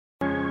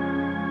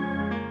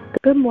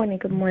Good morning,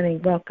 good morning.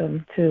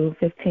 Welcome to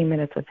 15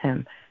 Minutes with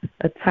Him,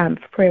 a time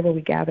of prayer where we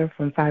gather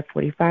from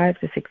 5:45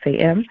 to 6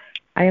 a.m.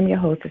 I am your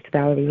host, Sister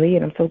Valerie Lee,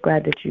 and I'm so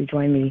glad that you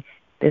joined me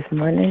this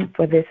morning,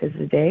 for this is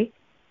the day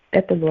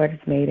that the Lord has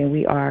made, and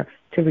we are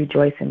to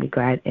rejoice and be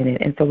glad in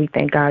it. And so we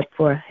thank God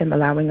for Him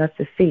allowing us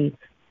to see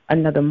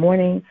another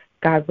morning,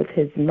 God, with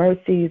His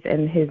mercies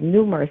and His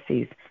new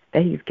mercies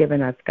that He's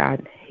given us,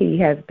 God. He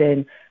has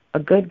been a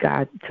good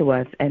God to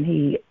us, and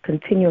He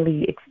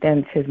continually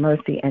extends His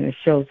mercy and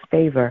shows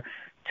favor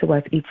to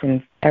us each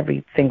and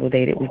every single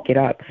day that we get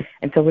up.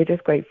 And so we're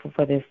just grateful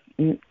for this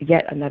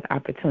yet another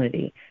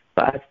opportunity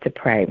for us to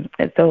pray.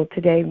 And so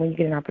today, when you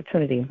get an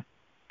opportunity,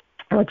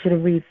 I want you to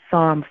read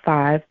Psalm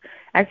 5.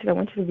 Actually, I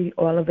want you to read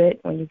all of it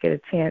when you get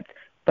a chance,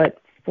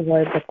 but for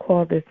the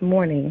call this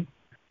morning,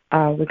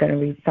 we're going to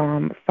read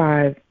Psalm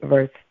 5,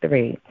 verse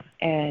 3.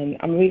 And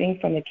I'm reading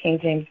from the King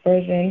James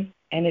Version,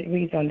 and it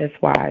reads on this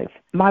wise: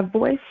 My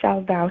voice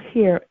shalt thou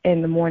hear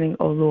in the morning,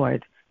 O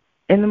Lord.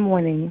 In the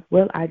morning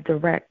will I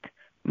direct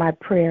my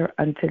prayer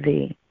unto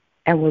thee,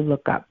 and will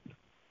look up.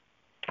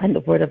 And the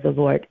word of the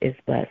Lord is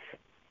blessed.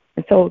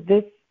 And so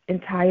this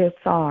entire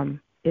psalm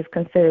is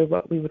considered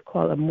what we would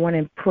call a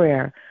morning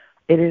prayer.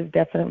 It is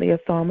definitely a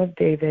psalm of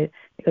David,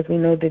 because we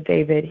know that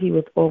David, he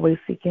was always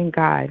seeking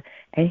God,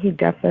 and he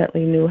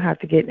definitely knew how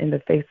to get in the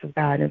face of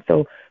God. And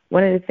so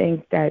one of the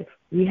things that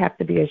we have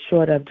to be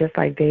assured of, just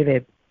like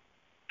David,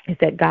 is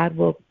that God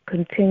will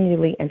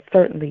continually and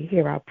certainly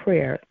hear our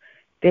prayers.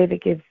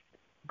 David gives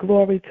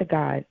glory to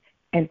God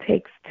and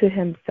takes to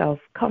himself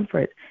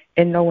comfort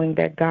in knowing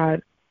that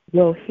God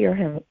will hear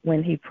him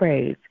when he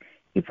prays.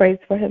 He prays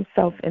for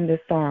himself in this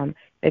psalm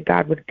that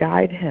God would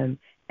guide him,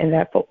 and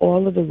that for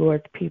all of the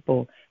Lord's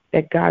people,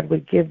 that God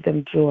would give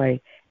them joy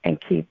and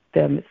keep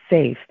them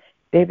safe.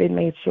 David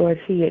made sure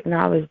he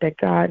acknowledged that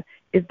God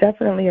is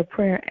definitely a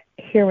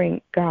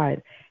prayer-hearing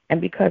God. And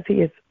because he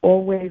has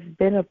always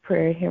been a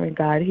prayer-hearing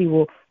God, he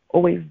will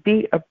always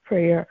be a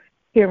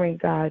prayer-hearing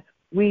God.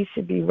 We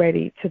should be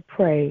ready to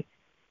pray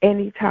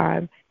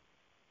anytime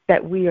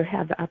that we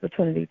have the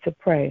opportunity to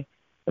pray.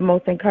 The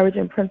most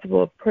encouraging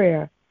principle of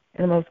prayer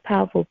and the most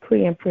powerful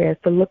plea in prayer is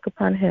to look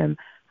upon Him,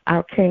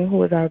 our King,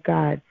 who is our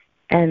God,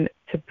 and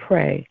to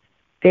pray.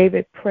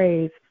 David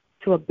prays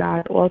to a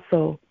God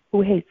also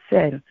who hates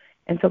sin.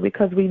 And so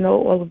because we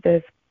know all of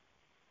this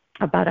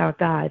about our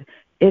God,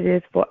 it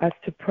is for us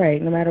to pray.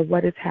 No matter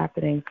what is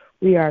happening,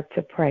 we are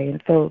to pray.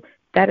 And so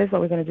that is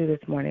what we're going to do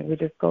this morning. We're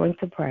just going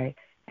to pray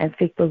and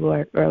seek the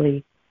Lord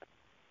early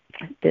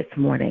this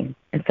morning.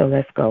 And so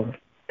let's go.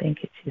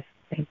 Thank you, Jesus.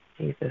 Thank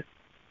you, Jesus.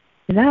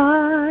 And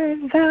I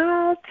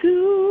vow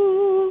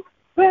to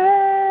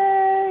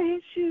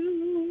praise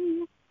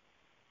you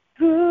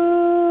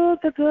through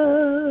the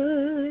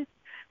good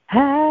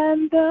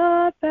and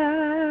the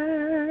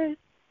bad.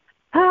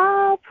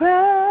 I'll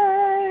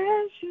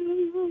praise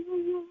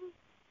you,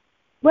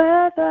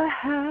 whether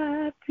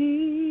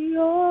happy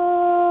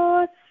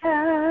or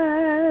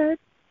sad.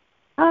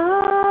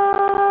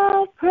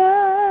 I'll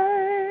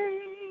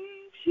praise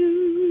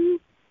you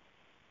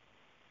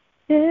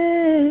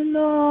in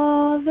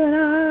all that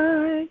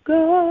I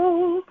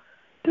go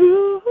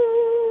through,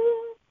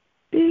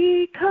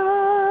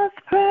 because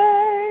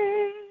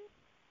praise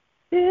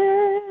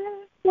is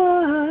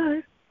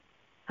what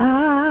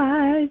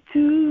I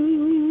do.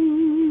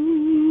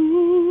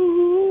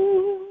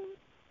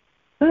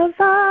 'Cause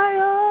I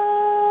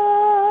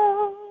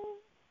owe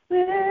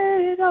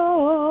it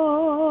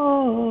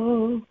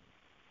all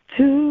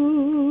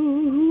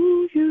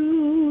to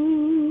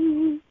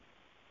you.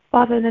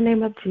 Father, in the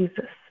name of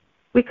Jesus,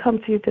 we come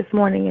to you this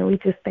morning and we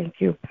just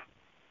thank you.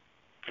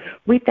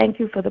 We thank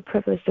you for the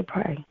privilege to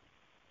pray.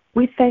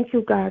 We thank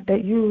you, God,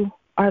 that you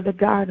are the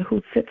God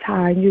who sits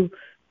high and you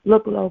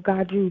look low.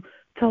 God, you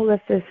told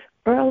us this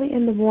early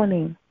in the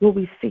morning will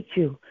we seek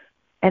you.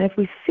 And if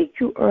we seek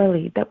you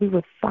early, that we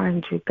would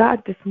find you.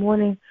 God, this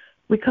morning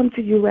we come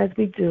to you as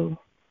we do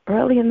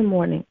early in the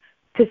morning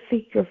to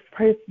seek your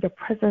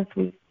presence.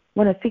 We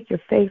want to seek your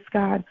face,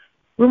 God.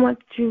 We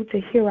want you to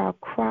hear our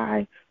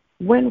cry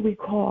when we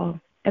call.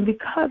 And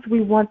because we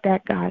want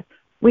that, God,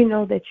 we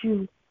know that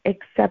you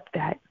accept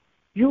that.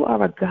 You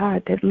are a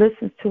God that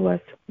listens to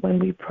us when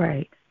we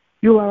pray.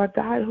 You are a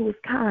God who is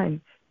kind.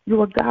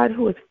 You are a God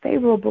who is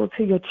favorable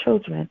to your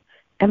children.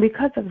 And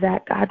because of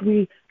that, God,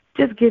 we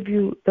just give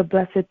you the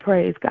blessed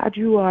praise. God,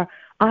 you are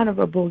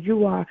honorable.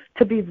 You are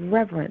to be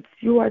reverenced.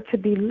 You are to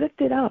be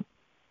lifted up,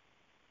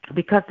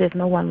 because there's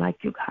no one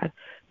like you, God.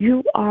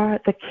 You are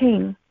the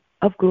King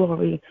of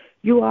glory.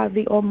 You are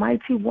the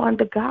Almighty One,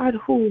 the God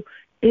who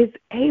is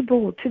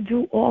able to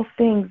do all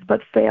things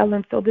but fail.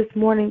 And so this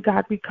morning,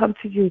 God, we come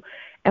to you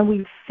and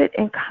we sit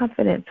in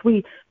confidence.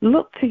 We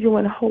look to you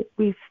in hope.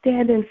 We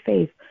stand in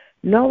faith,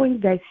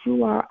 knowing that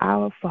you are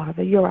our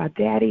Father. You're our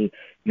Daddy.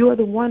 You are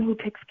the one who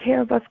takes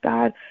care of us,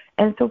 God.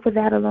 And so for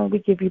that alone, we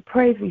give you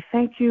praise. We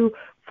thank you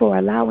for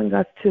allowing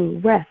us to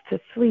rest, to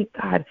sleep,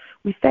 God.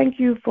 We thank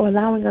you for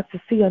allowing us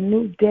to see a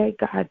new day,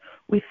 God.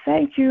 We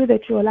thank you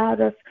that you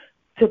allowed us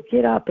to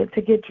get up and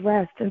to get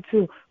dressed and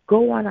to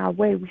go on our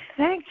way. We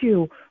thank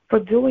you for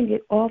doing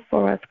it all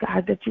for us,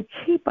 God, that you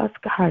keep us,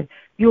 God.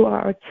 You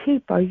are a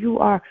keeper. You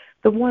are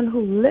the one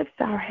who lifts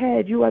our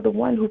head. You are the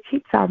one who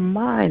keeps our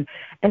mind.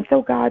 And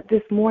so, God,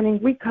 this morning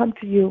we come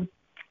to you,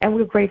 and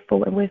we're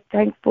grateful and we're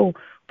thankful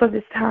for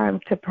this time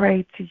to pray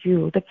to you,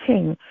 the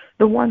King,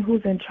 the one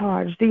who's in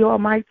charge, the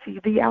Almighty,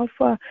 the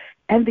Alpha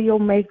and the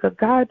Omega.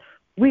 God,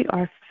 we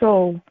are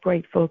so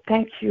grateful.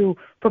 Thank you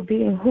for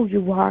being who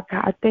you are,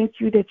 God. Thank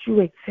you that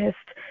you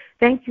exist.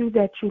 Thank you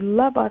that you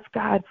love us,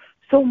 God,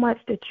 so much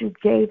that you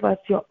gave us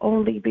your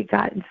only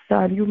begotten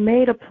Son. You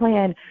made a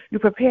plan. You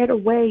prepared a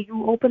way.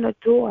 You opened a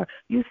door.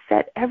 You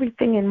set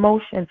everything in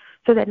motion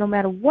so that no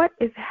matter what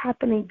is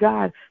happening,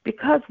 God,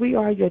 because we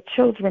are your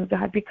children,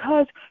 God,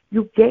 because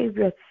you gave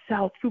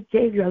yourself, you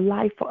gave your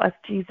life for us,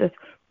 Jesus,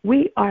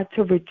 we are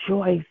to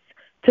rejoice,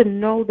 to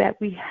know that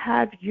we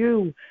have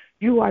you.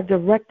 You are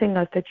directing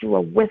us, that you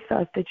are with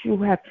us, that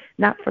you have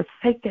not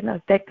forsaken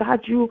us, that, God,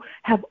 you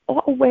have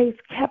always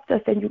kept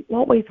us and you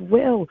always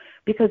will,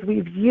 because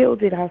we've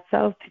yielded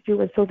ourselves to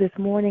you. And so this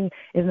morning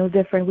is no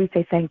different. We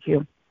say thank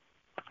you.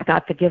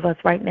 God, forgive us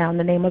right now in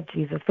the name of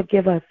Jesus.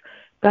 Forgive us.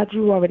 God,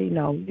 you already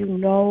know. You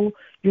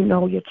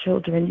know your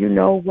children. You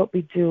know what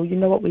we do. You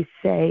know what we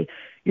say.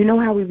 You know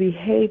how we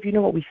behave. You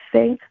know what we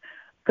think.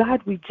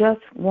 God, we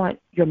just want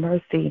your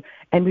mercy.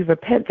 And we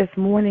repent this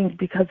morning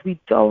because we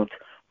don't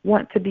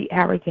want to be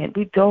arrogant.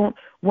 We don't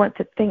want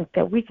to think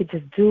that we could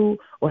just do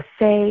or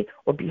say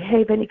or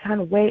behave any kind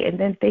of way and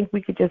then think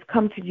we could just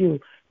come to you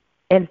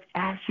and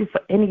ask you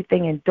for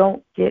anything and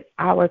don't get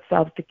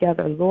ourselves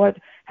together. Lord,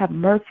 have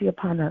mercy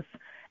upon us.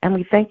 And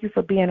we thank you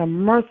for being a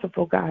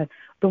merciful God,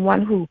 the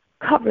one who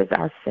covers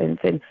our sins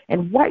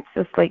and wipes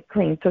the slate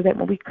clean, so that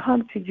when we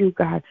come to you,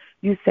 God,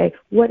 you say,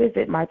 what is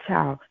it, my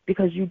child?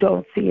 Because you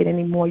don't see it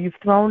anymore. You've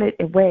thrown it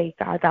away,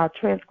 God. Our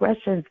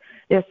transgressions,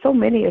 there's so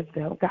many of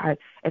them, God,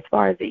 as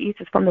far as the east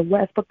is from the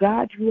west. But,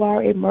 God, you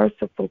are a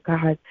merciful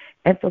God.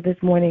 And so this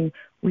morning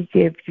we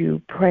give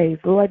you praise.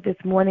 Lord, this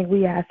morning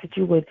we ask that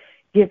you would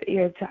give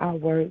ear to our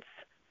words.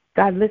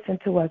 God, listen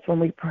to us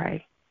when we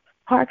pray.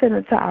 Hearken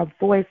unto our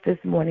voice this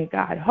morning,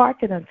 God.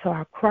 Hearken unto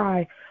our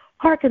cry.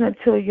 Hearken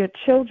unto your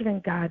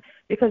children, God,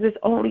 because it's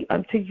only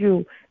unto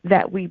you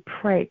that we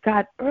pray.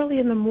 God, early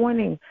in the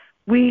morning,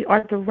 we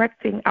are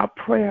directing our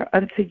prayer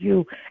unto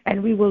you,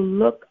 and we will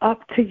look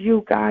up to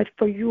you, God,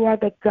 for you are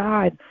the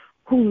God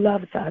who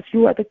loves us.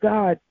 You are the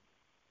God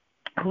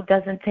who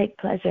doesn't take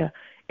pleasure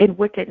in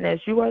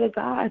wickedness. You are the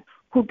God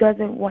who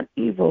doesn't want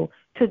evil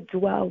to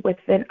dwell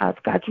within us.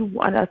 God, you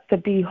want us to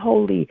be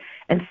holy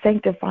and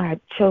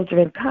sanctified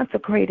children,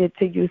 consecrated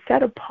to you,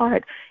 set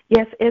apart,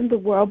 yes, in the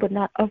world, but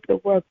not of the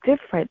world,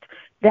 different.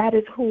 That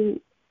is who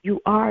you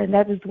are, and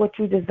that is what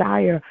you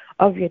desire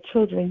of your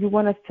children. You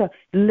want us to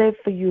live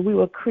for you. We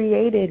were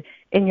created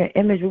in your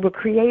image. We were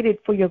created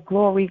for your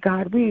glory,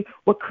 God. We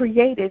were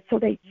created so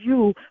that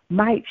you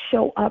might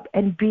show up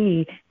and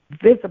be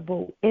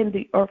visible in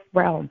the earth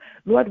realm.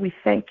 Lord, we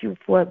thank you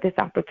for this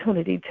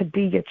opportunity to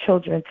be your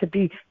children, to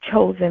be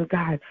chosen,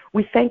 God.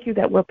 We thank you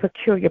that we're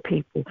peculiar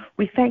people.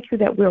 We thank you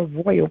that we're a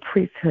royal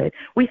priesthood.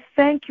 We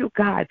thank you,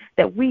 God,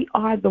 that we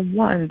are the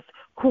ones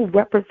who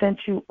represent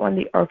you on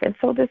the earth. And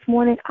so this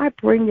morning, I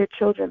bring your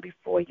children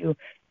before you.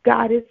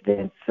 God, it's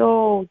been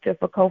so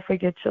difficult for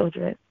your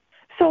children.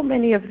 So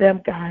many of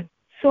them, God.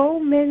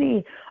 So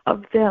many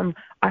of them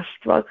are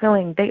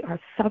struggling. They are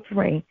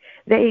suffering.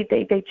 They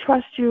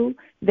trust you.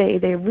 They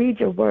read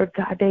your word,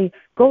 God. They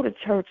go to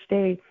church.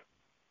 They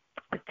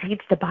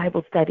teach the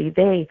Bible study.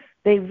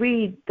 They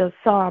read the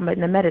psalm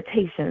and the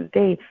meditation.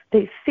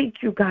 They seek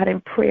you, God,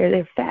 in prayer.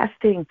 They're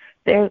fasting.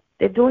 They're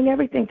doing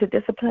everything to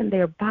discipline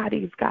their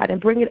bodies, God,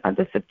 and bring it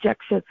under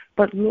subjection.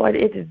 But, Lord,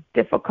 it is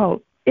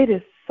difficult. It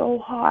is so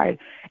hard.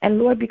 And,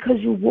 Lord, because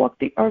you walk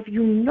the earth,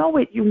 you know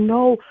it. You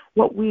know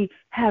what we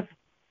have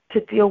to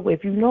deal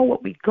with. You know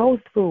what we go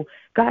through.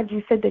 God,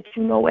 you said that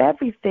you know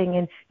everything,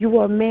 and you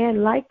were a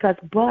man like us,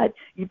 but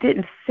you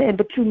didn't sin,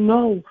 but you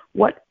know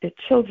what the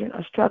children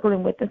are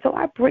struggling with. And so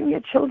I bring your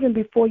children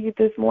before you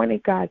this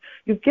morning, God.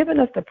 You've given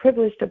us the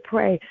privilege to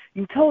pray.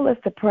 You told us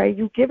to pray.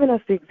 You've given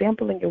us the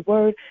example in your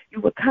word.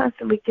 You would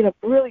constantly get up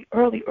really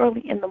early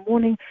in the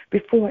morning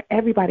before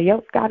everybody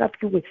else got up.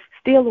 You would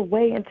steal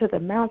away into the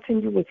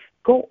mountain. You would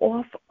go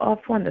off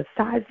on the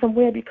side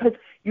somewhere because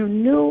you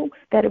knew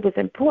that it was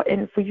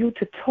important for you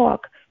to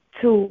talk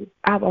to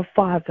our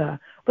Father.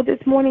 But this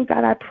morning,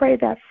 God, I pray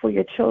that for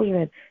your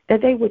children,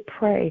 that they would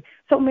pray.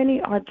 So many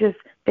are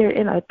they're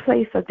in a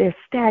place of they're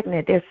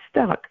stagnant, they're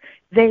stuck,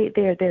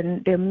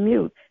 they're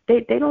mute.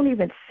 They don't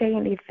even say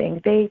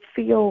anything. They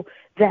feel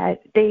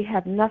that they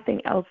have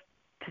nothing else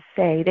to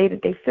say.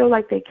 They feel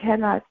like they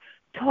cannot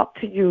talk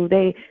to you.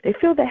 They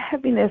feel the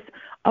heaviness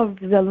of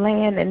the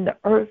land and the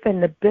earth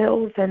and the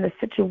bills and the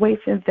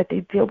situations that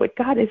they deal with.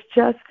 God, it's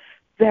just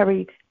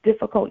very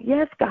difficult.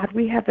 Yes, God,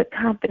 we have the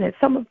confidence.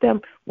 Some of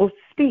them will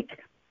speak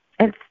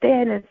and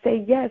stand and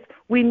say, yes,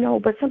 we know,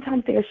 but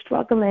sometimes they're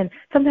struggling.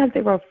 Sometimes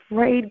they're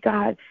afraid,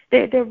 God.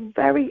 They're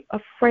very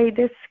afraid.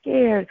 They're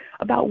scared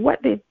about what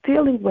they're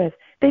dealing with.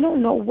 They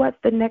don't know what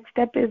the next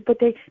step is, but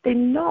they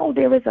know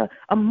there is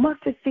a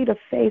mustard seed of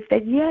faith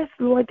that, yes,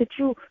 Lord, that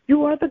you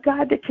are the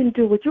God that can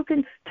do it. You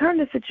can turn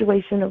the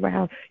situation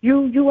around.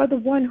 You are the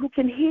one who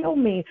can heal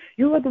me.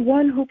 You are the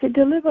one who can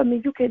deliver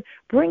me. You can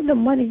bring the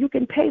money. You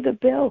can pay the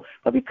bill.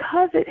 But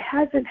because it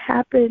hasn't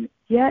happened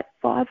yet,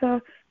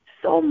 Father,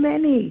 so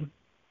many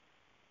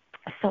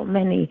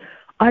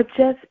are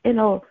just in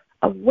a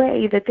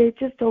way that they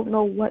just don't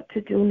know what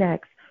to do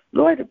next.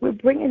 Lord, we're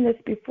bringing this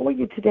before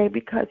you today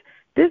because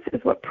this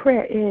is what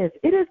prayer is.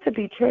 It is to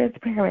be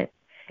transparent.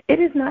 It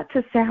is not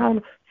to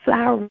sound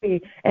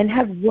flowery and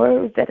have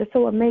words that are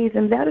so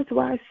amazing. That is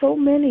why so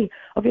many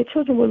of your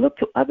children will look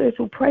to others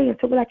who pray and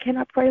say, well, I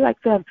cannot pray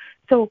like them.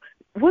 So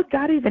would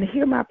God even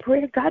hear my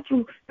prayer? God,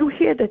 you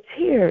hear the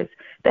tears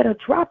that are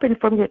dropping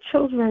from your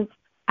children's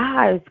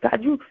eyes.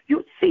 God, you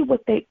see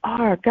what they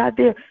are. God,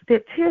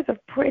 they're tears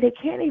of prayer. They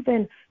can't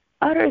even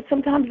utter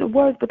sometimes the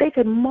words, but they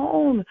can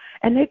moan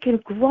and they can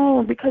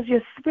groan because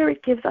your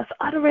spirit gives us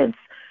utterance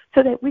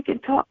so that we can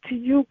talk to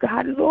you,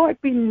 God. Lord,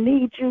 we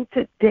need you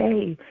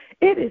today.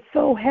 It is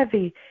so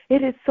heavy.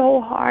 It is so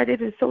hard. It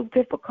is so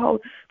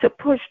difficult to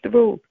push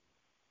through,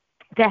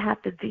 to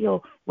have to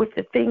deal with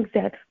the things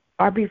that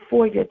are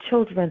before your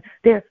children,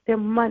 their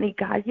money,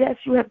 God. Yes,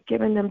 you have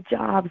given them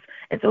jobs,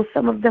 and so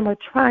some of them are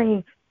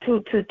trying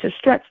to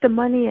stretch the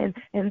money,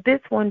 and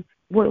this one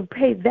will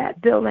pay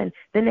that bill, and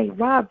then they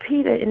rob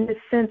Peter in this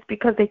sense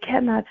because they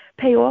cannot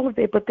pay all of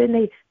it, but then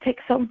they take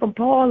some from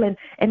Paul, and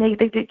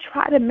they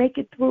try to make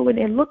it through, and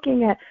they're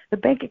looking at the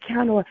bank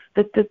account, or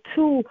the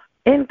two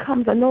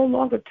incomes are no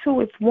longer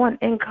two, it's one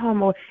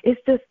income, or it's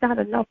just not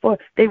enough, or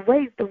they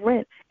raise the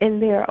rent in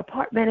their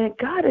apartment, and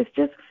God is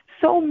just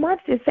so much.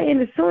 Is saying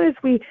as soon as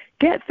we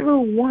get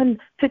through one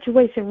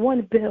situation,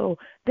 one bill,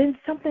 then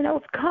something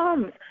else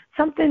comes,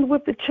 something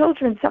with the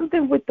children,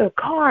 something with the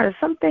car,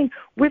 something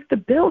with the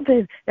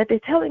building that they're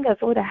telling us,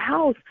 or the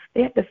house,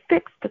 they have to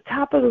fix the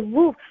top of the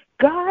roof.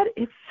 God,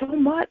 it's so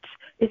much,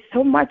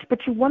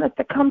 but you want us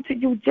to come to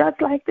you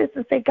just like this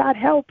and say, God,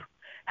 help.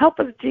 Help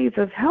us,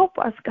 Jesus. Help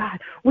us, God.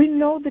 We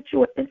know that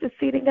you are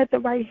interceding at the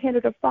right hand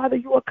of the Father.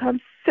 You are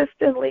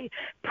consistently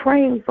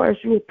praying for us.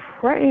 You are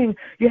praying.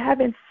 You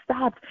haven't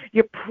stopped.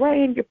 You're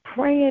praying.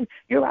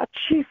 You're our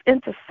chief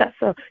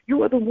intercessor.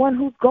 You are the one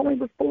who's going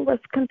before us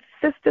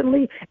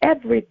consistently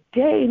every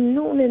day,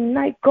 noon and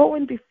night,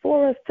 going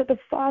before us to the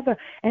Father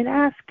and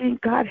asking,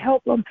 God,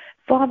 help them.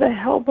 Father,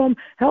 help them.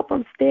 Help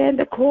them stand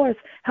the course.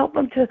 Help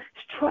them to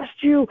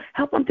trust you.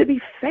 Help them to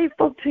be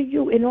faithful to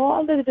you in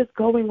all that is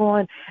going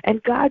on.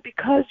 And God,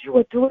 because you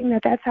are doing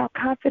that, that's our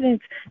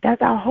confidence,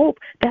 that's our hope,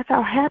 that's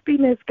our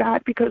happiness,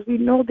 God, because we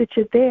know that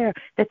you're there,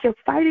 that you're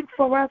fighting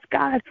for us,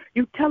 God.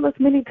 You tell us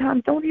many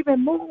times, don't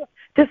even move,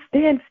 just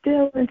stand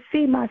still and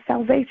see my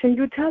salvation.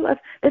 You tell us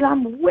that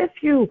I'm with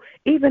you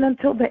even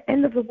until the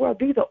end of the world.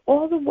 These are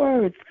all the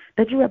words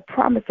that you have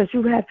promised us.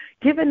 You have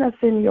given us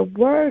in your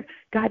word,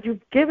 God.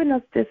 You've given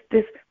us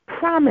this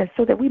promise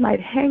so that we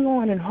might hang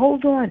on and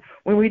hold on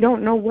when we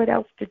don't know what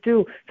else to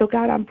do. So,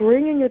 God, I'm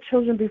bringing your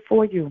children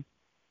before you.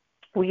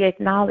 We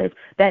acknowledge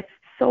that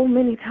so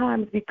many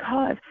times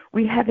because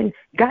we haven't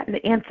gotten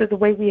the answer the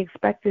way we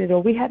expected,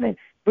 or we haven't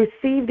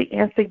received the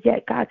answer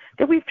yet, God,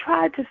 that we've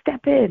tried to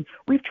step in.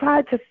 We've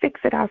tried to fix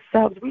it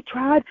ourselves. We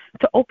tried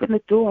to open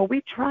the door.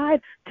 We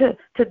tried to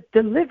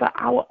deliver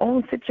our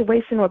own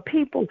situation or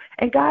people.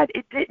 And, God,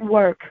 it didn't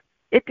work.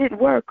 It didn't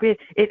work.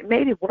 It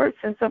made it worse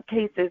in some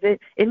cases.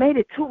 It made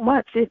it too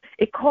much.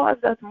 It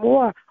caused us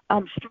more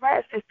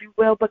stress, if you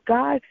will. But,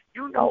 God,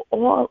 you know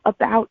all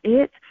about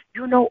it.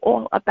 You know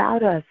all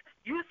about us.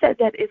 You said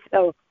that if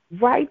the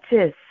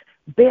righteous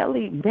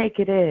barely make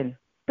it in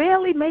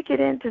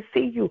to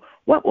see you,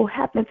 what will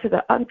happen to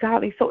the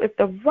ungodly? So if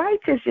the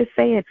righteous, you're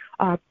saying,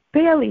 are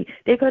barely,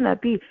 they're going to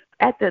be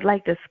at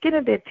the skin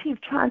of their teeth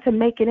trying to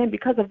make it in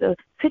because of the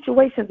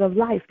situations of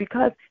life,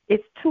 because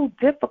it's too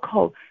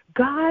difficult.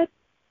 God,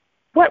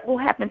 what will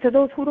happen to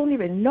those who don't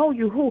even know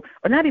you, who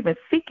are not even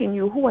seeking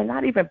you, who are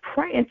not even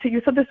praying to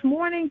you? So this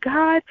morning,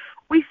 God,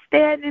 we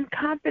stand in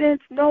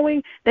confidence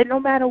knowing that no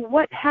matter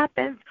what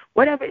happens,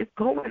 whatever is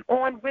going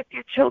on with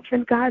your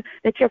children, God,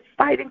 that you're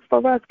fighting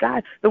for us,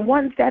 God, the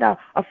ones that are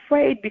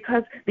afraid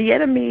because the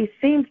enemy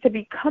seems to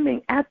be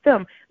coming at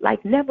them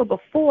like never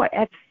before.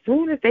 As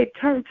soon as they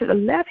turn to the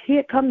left,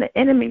 here come the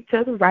enemy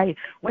to the right.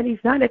 When he's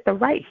not at the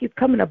right, he's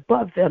coming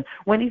above them.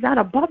 When he's not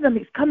above them,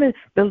 he's coming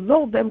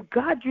below them.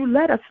 God, you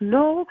let us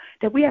know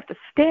that we have to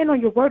stand on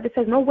your word that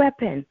says no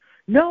weapon,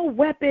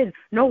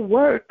 no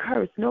word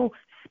curse, no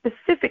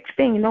specific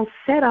thing, no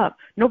setup,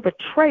 no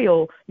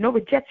betrayal, no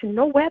rejection,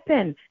 no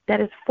weapon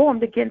that is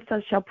formed against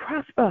us shall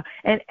prosper.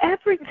 And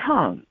every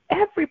tongue,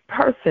 every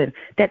person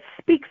that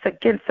speaks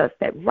against us,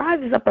 that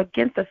rises up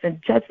against us in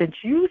judgment,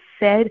 you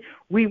said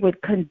we would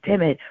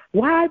condemn it.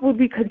 Why would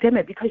we condemn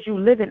it? Because you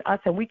live in us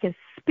and we can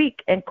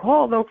speak and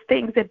call those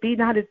things that be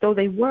not as though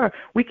they were.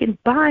 We can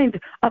bind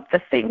up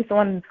the things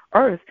on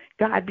earth,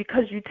 God,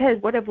 because you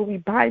said whatever we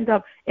bind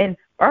up in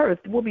earth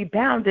will be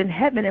bound in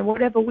heaven, and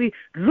whatever we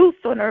loose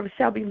on earth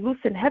shall be loose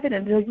in heaven.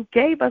 And you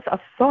gave us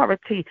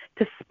authority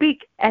to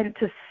speak and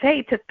to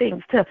say to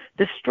things, to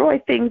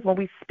destroy things when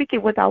we speak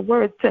it with our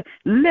words, to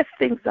lift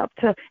things up,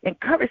 to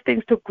encourage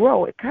things to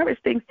grow, encourage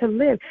things to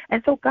live.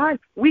 And so, God,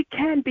 we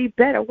can be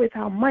better with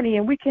our money,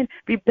 and we can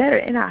be better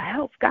in our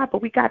health, God,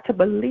 but we got to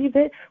believe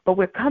it. But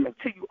we're coming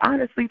to you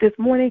honestly this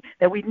morning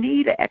that we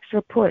need an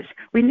extra push.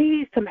 We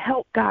need some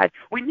help, God.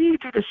 We need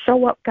you to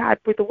show up, God,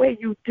 with the way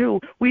you do.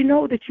 We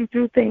know that you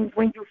do things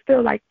when you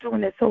feel like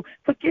doing it. So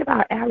forgive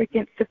our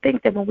arrogance to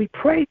think that when we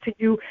pray to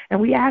you and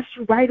we ask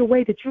you right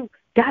away that you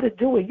got to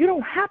do it. You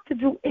don't have to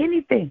do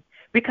anything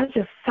because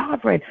you're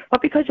sovereign,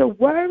 but because your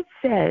word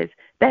says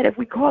that if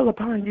we call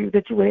upon you,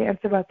 that you would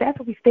answer us. That's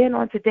what we stand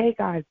on today,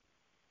 God.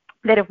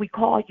 That if we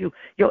call you,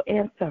 you'll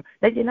answer.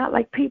 That you're not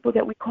like people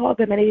that we call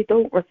them and they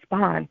don't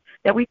respond.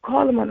 That we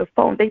call them on the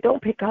phone, they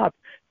don't pick up.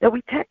 That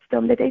we text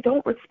them, that they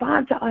don't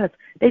respond to us.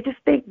 They just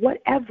think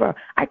whatever.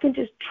 I can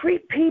just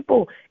treat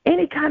people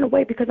any kind of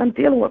way because I'm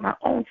dealing with my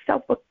own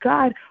self. But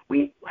God,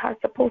 we are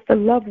supposed to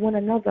love one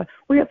another.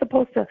 We are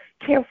supposed to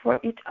care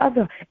for each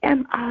other.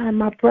 Am I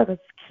my brother's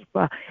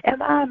keeper?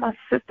 Am I my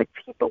sister's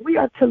keeper? We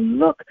are to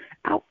look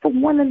out for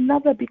one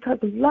another because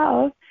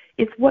love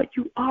is what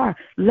you are.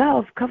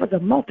 Love covers a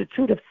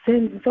multitude of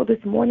sins. And so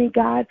this morning,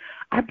 God,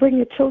 I bring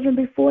your children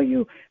before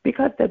you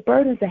because their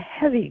burdens are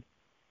heavy.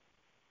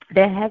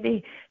 They're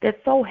heavy. They're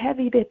so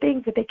heavy. They're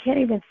things that they can't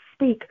even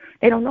speak.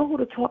 They don't know who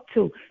to talk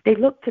to. They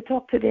look to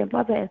talk to their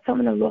mother, and some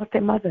of them lost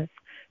their mothers.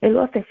 They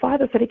lost their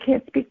father, so they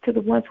can't speak to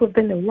the ones who have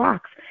been the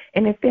rocks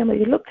in their family.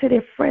 They look to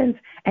their friends,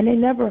 and they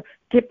never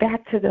get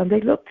back to them.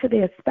 They look to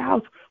their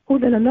spouse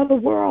who's in another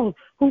world,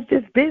 who's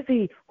just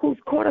busy, who's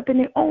caught up in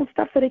their own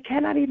stuff, so they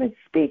cannot even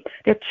speak.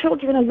 Their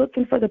children are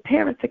looking for the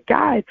parents to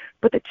guide,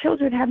 but the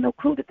children have no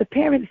clue that the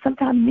parents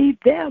sometimes need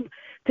them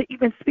to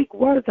even speak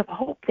words of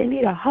hope. They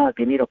need a hug.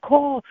 They need a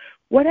call.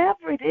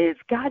 Whatever it is,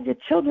 God, your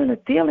children are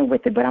dealing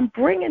with it, but I'm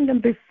bringing them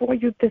before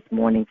you this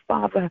morning,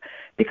 Father,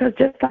 because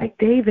just like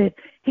David,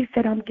 he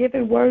said, I'm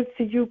giving words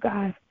to you,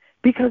 God,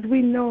 because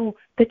we know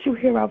that you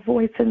hear our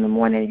voice in the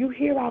morning. You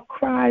hear our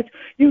cries.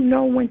 You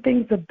know when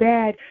things are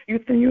bad. You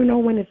know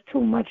when it's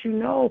too much. You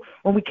know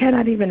when we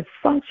cannot even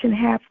function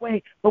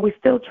halfway, but we're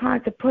still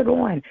trying to put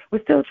on.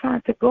 We're still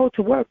trying to go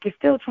to work. You're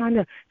still trying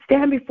to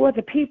stand before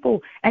the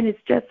people, and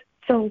it's just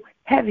so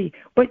heavy.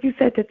 But you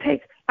said to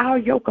take our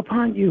yoke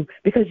upon you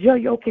because your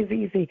yoke is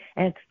easy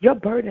and your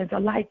burdens are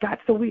light, God.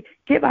 So we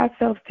give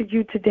ourselves to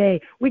you today.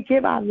 We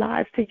give our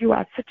lives to you,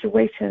 our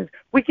situations.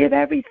 We give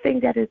everything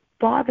that is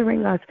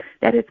bothering us,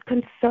 that is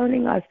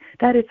concerning us,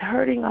 that is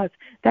hurting us,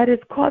 that is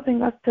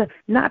causing us to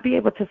not be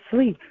able to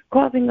sleep,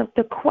 causing us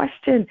to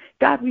question.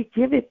 God, we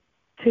give it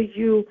to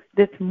you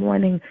this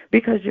morning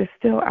because you're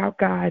still our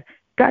God.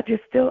 God, you're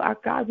still our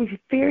God. We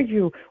fear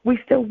you. We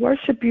still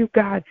worship you,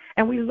 God.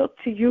 And we look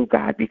to you,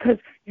 God, because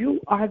you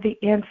are the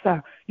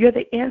answer. You're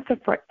the answer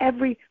for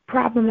every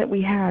problem that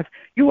we have.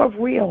 You are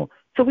real.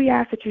 So we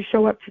ask that you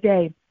show up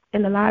today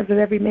in the lives of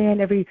every man,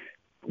 every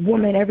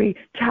woman, every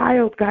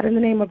child, God, in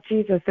the name of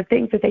Jesus, the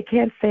things that they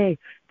can't say,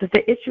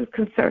 the issues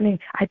concerning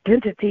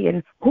identity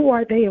and who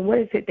are they and what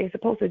is it they're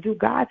supposed to do.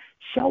 God,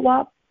 show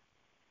up.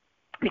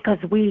 Because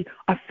we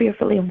are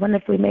fearfully and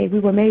wonderfully made.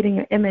 We were made in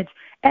your image.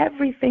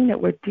 Everything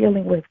that we're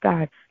dealing with,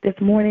 God, this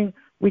morning,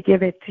 we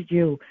give it to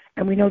you.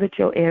 And we know that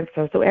you'll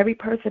answer. So every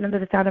person under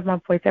the sound of my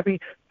voice,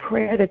 every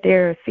prayer that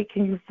they're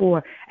seeking you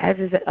for, as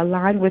is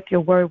aligned with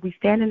your word, we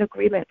stand in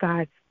agreement,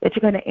 God, that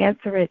you're going to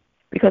answer it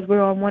because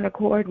we're on one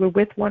accord. We're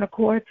with one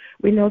accord.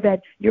 We know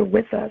that you're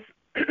with us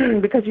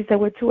because you said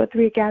we're two or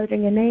three gathered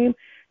in your name,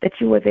 that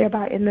you are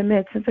thereby in the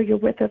midst. And so you're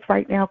with us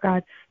right now,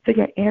 God. So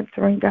you're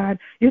answering, God.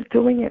 You're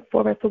doing it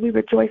for us, so we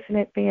rejoice in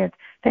advance.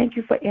 Thank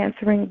you for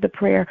answering the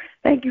prayer.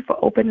 Thank you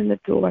for opening the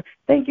door.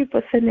 Thank you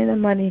for sending the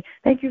money.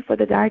 Thank you for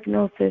the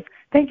diagnosis.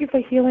 Thank you for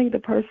healing the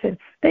person.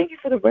 Thank you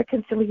for the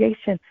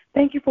reconciliation.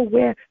 Thank you for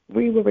where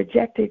we were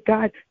rejected.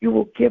 God, you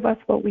will give us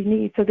what we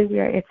need so that we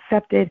are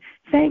accepted.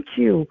 Thank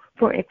you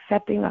for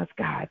accepting us,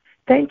 God.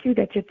 Thank you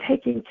that you're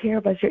taking care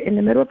of us. You're in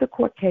the middle of the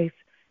court case.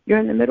 You're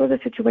in the middle of the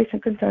situation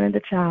concerning the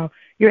child.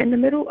 You're in the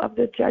middle of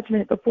the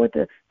judgment before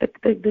the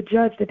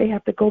judge that they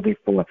have to go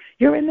before.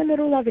 You're in the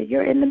middle of it.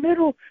 You're in the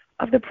middle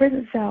of the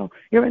prison cell.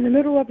 You're in the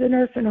middle of the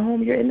nursing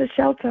home. You're in the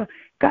shelter.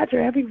 God,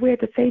 you're everywhere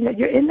at the same time.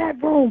 You're in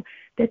that room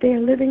that they are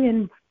living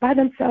in by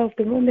themselves,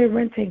 the room they're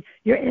renting.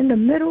 You're in the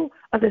middle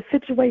of the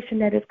situation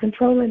that is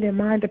controlling their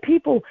mind, the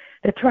people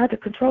that try to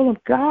control them.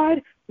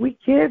 God, we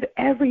give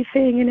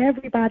everything and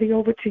everybody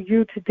over to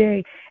you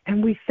today,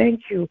 and we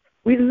thank you.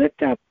 We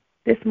lift up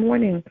this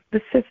morning the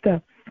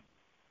sister,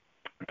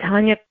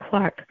 Tanya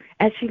Clark,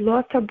 as she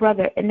lost her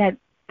brother in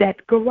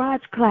that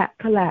garage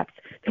collapse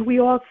that we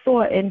all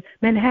saw in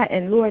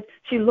Manhattan. Lord,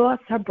 she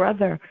lost her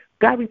brother.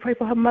 God, we pray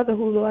for her mother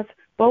who lost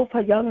both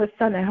her youngest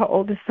son and her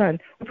oldest son.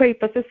 We pray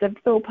for Sister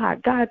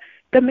Philpott. God,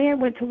 the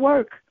man went to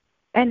work,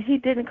 and he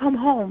didn't come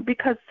home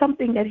because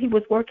something that he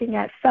was working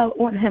at fell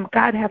on him.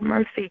 God, have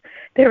mercy.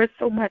 There is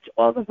so much,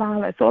 all the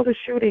violence, all the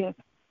shooting,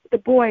 the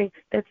boy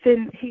that's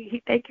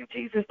he thank you,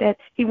 Jesus, that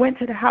he went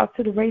to the house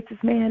to the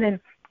racist man and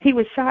he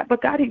was shot,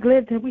 but God, he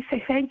lived, and we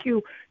say thank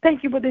you.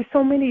 Thank you, but there's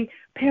so many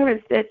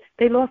parents that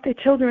they lost their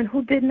children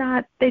who they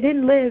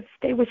didn't live.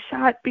 They were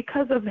shot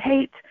because of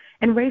hate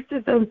and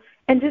racism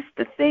and just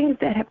the things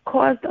that have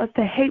caused us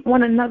to hate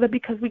one another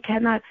because we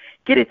cannot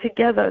get it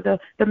together,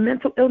 the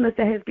mental illness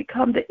that has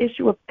become the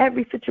issue of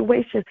every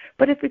situation.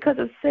 But it's because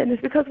of sin.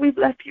 It's because we've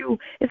left you.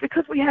 It's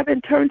because we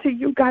haven't turned to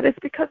you, God. It's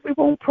because we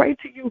won't pray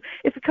to you.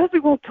 It's because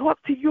we won't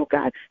talk to you,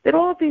 God, that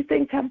all these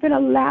things have been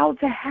allowed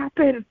to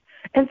happen.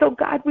 And so,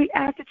 God, we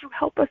ask that you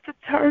help us to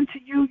turn to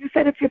you. You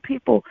said if your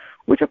people,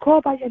 which are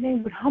called by your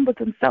name, would humble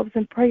themselves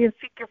and pray and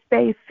seek your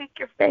face,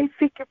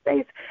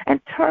 and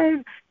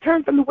turn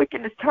from the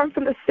wickedness, turn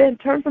from the sin,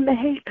 turn from the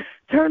hate,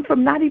 turn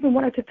from not even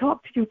wanting to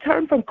talk to you,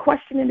 turn from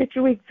questioning that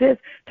you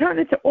exist, turn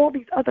into all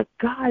these other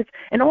gods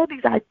and all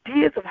these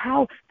ideas of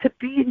how to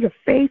be in your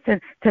face and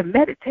to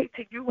meditate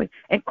to you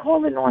and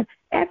calling on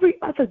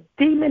every other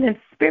demon and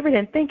spirit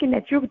and thinking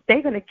that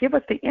they're going to give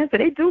us the answer.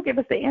 They do give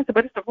us the answer,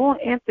 but it's the wrong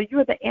answer. You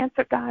are the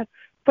answer, God,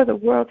 for the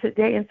world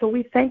today. And so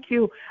we thank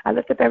you. I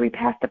lift up every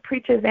pastor,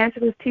 preacher,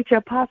 evangelist, teacher,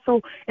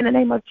 apostle in the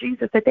name of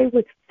Jesus, that they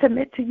would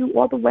submit to you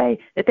all the way,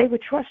 that they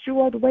would trust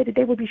you all the way, that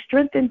they would be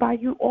strengthened by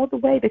you all the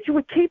way, that you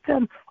would keep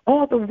them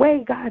all the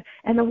way, God.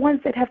 And the ones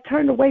that have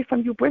turned away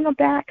from you, bring them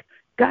back.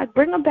 God,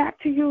 bring them back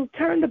to you.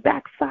 Turn the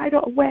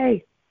backslider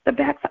away.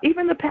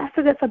 Even the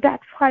pastor that's a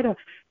backslider,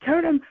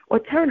 turn him or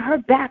turn her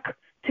back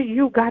to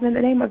you, God, in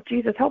the name of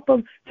Jesus. Help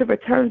them to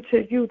return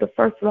to you, the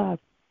first love.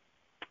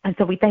 And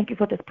so we thank you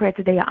for this prayer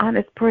today, an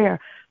honest prayer,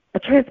 a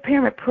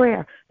transparent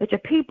prayer, that your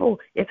people,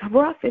 it's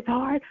rough, it's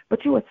hard,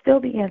 but you are still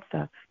the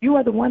answer. You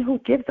are the one who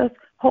gives us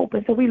hope.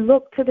 And so we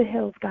look to the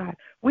hills, God.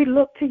 We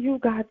look to you,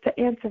 God, to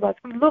answer us.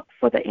 We look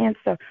for the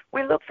answer.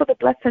 We look for the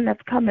blessing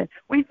that's coming.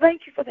 We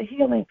thank you for the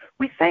healing.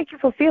 We thank you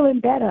for feeling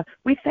better.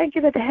 We thank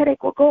you that the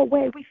headache will go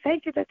away. We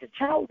thank you that the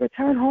child will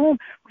return home.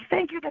 We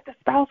thank you that the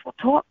spouse will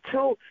talk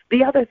to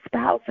the other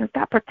spouse and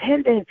stop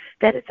pretending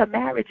that it's a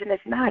marriage and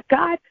it's not.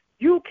 God,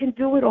 you can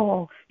do it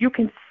all. You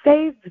can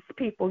save these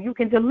people. You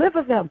can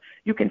deliver them.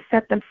 You can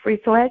set them free.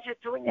 So as you're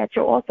doing that,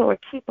 you're also a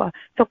keeper.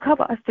 So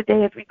cover us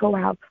today as we go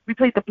out. We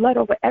plead the blood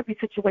over every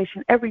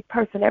situation, every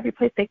person, every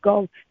place they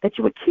go, that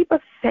you would keep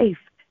us safe,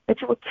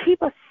 that you would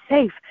keep us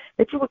safe,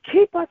 that you would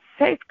keep us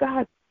safe,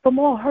 God, from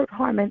all hurt,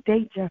 harm, and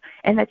danger,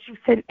 and that you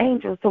send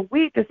angels. So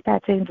we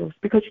dispatch angels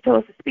because you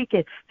told us to speak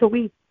it. So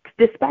we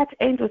dispatch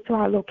angels to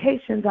our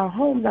locations, our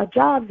homes, our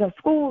jobs, our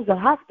schools, our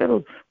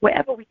hospitals,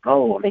 wherever we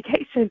go, on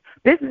vacation,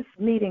 business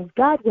meetings.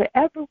 God,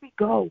 wherever we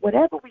go,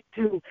 whatever we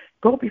do,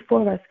 go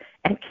before us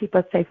and keep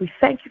us safe. We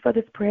thank you for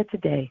this prayer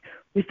today.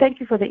 We thank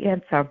you for the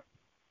answer,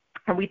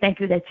 and we thank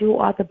you that you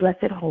are the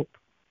blessed hope.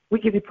 We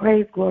give you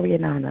praise, glory,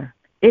 and honor.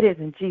 It is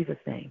in Jesus'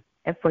 name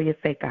and for your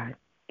sake, God.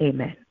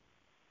 Amen.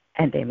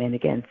 And amen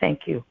again.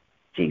 Thank you,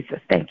 Jesus.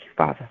 Thank you,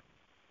 Father.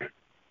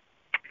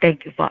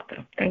 Thank you,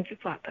 Father. Thank you,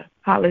 Father.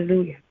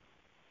 Hallelujah.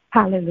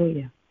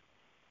 Hallelujah.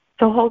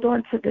 So hold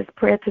on to this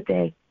prayer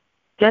today.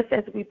 Just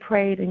as we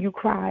prayed and you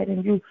cried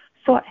and you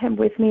sought him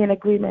with me in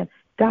agreement,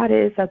 God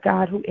is a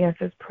God who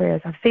answers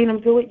prayers. I've seen him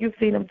do it. You've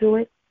seen him do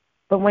it.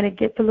 But when it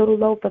gets a little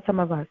low for some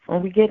of us,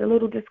 when we get a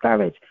little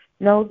discouraged,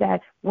 know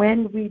that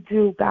when we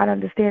do, God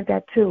understands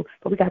that too.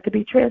 But we got to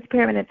be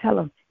transparent and tell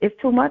him, it's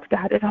too much,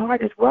 God. It's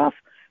hard. It's rough.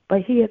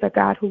 But he is a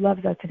God who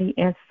loves us, and he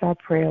answers our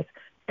prayers.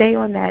 Stay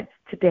on that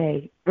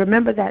today.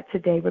 Remember that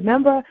today.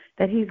 Remember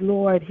that he's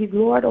Lord. He's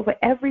Lord over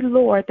every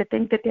Lord that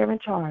thinks that they're in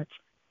charge.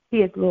 He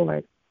is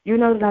Lord. You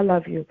know that I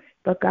love you,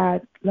 but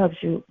God loves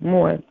you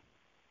more.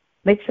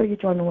 Make sure you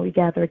join me when we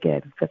gather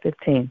again for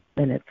 15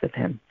 minutes with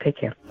him. Take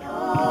care.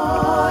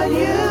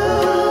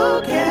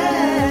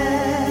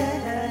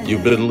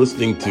 You've been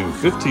listening to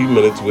 15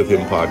 Minutes with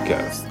Him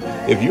podcast.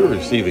 If you're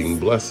receiving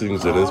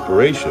blessings and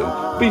inspiration,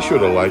 be sure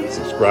to like,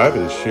 subscribe,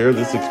 and share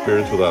this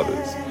experience with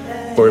others.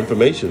 For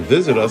information,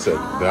 visit us at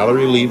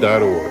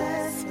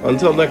ValerieLee.org.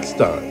 Until next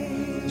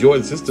time,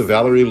 join Sister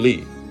Valerie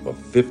Lee for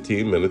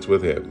 15 Minutes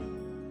with Him.